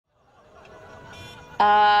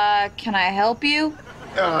Can I help you?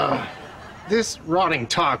 This rotting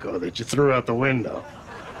taco that you threw out the window.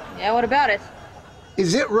 Yeah, what about it?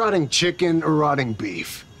 Is it rotting chicken or rotting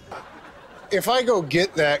beef? If I go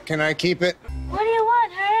get that, can I keep it? What do you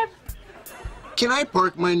want, Herb? Can I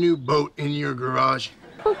park my new boat in your garage?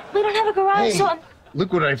 Well, we don't have a garage, Hey, so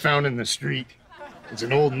look what I found in the street. It's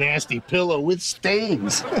an old nasty pillow with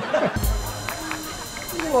stains.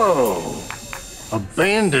 Whoa.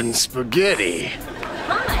 Abandoned spaghetti.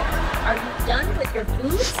 Hi, are you done with your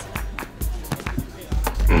boots?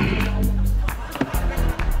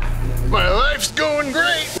 My life's going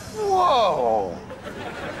great. Whoa.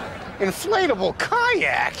 Inflatable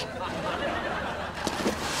kayak.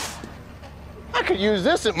 I could use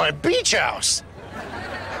this at my beach house.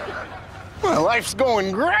 My life's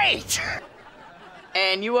going great.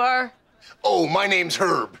 And you are? Oh, my name's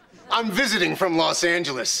Herb. I'm visiting from Los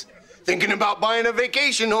Angeles. Thinking about buying a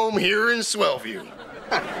vacation home here in Swellview.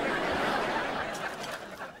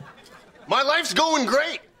 My life's going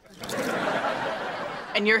great.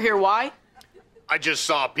 And you're here why? I just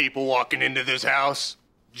saw people walking into this house.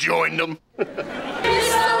 Joined them. Not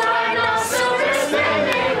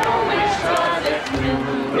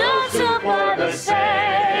so for the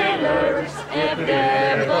sailors, if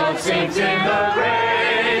their boat sinks in the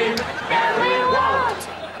rain. And we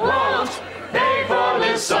won't pay for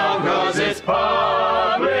this song, 'cause it's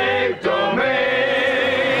public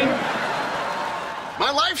domain.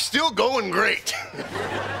 My life's still going great.